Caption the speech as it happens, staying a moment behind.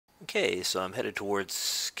Okay, so I'm headed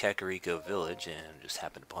towards Kakariko Village and just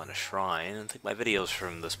happened upon a shrine. I think my videos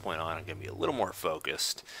from this point on are going to be a little more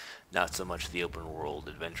focused, not so much the open world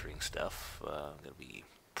adventuring stuff. I'm going to be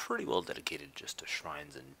pretty well dedicated just to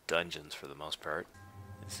shrines and dungeons for the most part.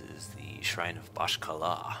 This is the Shrine of Bosh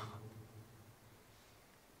Kala.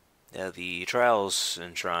 Now, the trials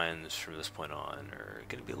and shrines from this point on are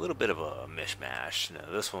going to be a little bit of a mishmash. Now,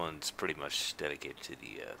 this one's pretty much dedicated to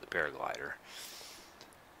the paraglider.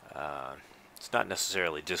 It's not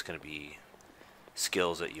necessarily just going to be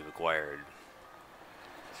skills that you've acquired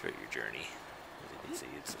throughout your journey. As you can see,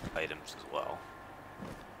 it's items as well.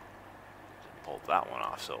 Didn't pull that one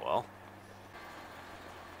off so well.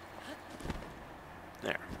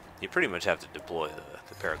 There. You pretty much have to deploy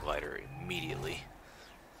the paraglider immediately,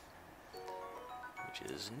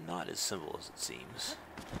 which is not as simple as it seems.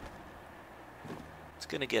 It's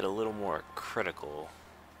going to get a little more critical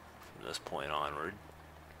from this point onward.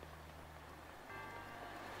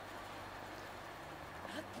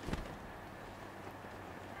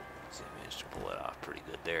 So I managed to pull it off pretty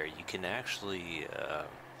good there. You can actually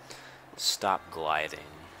stop gliding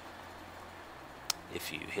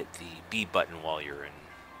if you hit the B button while you're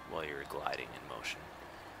gliding in motion.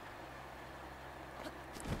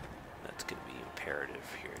 That's going to be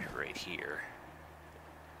imperative here, right here.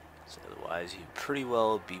 So otherwise, you'd pretty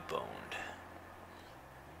well be boned.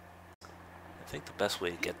 I think the best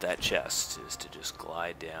way to get that chest is to just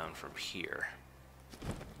glide down from here.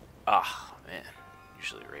 Ah, man.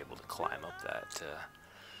 Usually you're able to climb up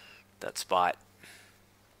that spot.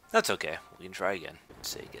 That's okay. We can try again. I'd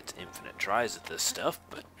say it gets infinite tries at this stuff,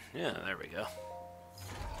 but yeah, there we go.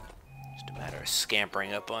 Just a matter of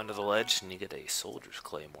scampering up onto the ledge, and you get a soldier's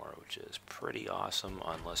claymore, which is pretty awesome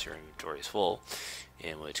unless your inventory is full,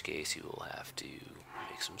 in which case you will have to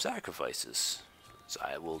make some sacrifices, as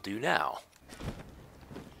I will do now.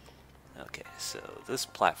 Okay, so this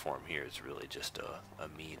platform here is really just a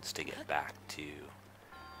means to get back to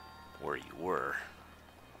where you were.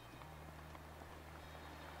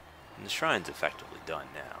 And the shrine's effectively done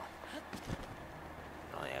now.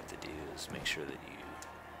 All you have to do is make sure that you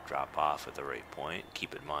drop off at the right point.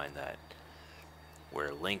 Keep in mind that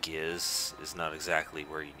where Link is not exactly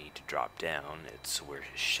where you need to drop down, it's where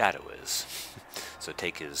his shadow is. So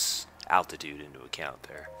take his altitude into account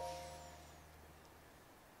there.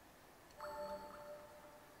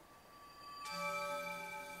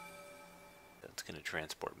 That's going to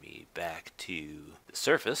transport me back to the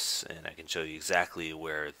surface, and I can show you exactly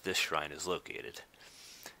where this shrine is located.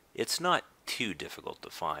 It's not too difficult to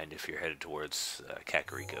find if you're headed towards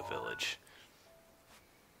Kakariko Village.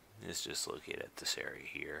 It's just located at this area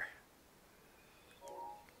here,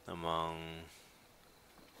 among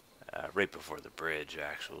right before the bridge,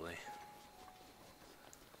 actually.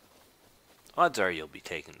 Odds are you'll be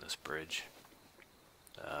taking this bridge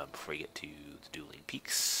before you get to the Dueling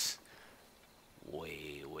Peaks,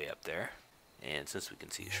 way up there. And since we can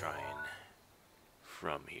see a shrine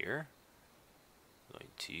from here, I'm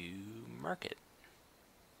going to mark it.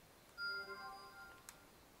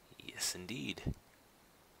 Yes, indeed.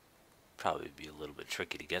 Probably be a little bit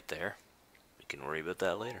tricky to get there. We can worry about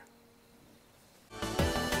that later.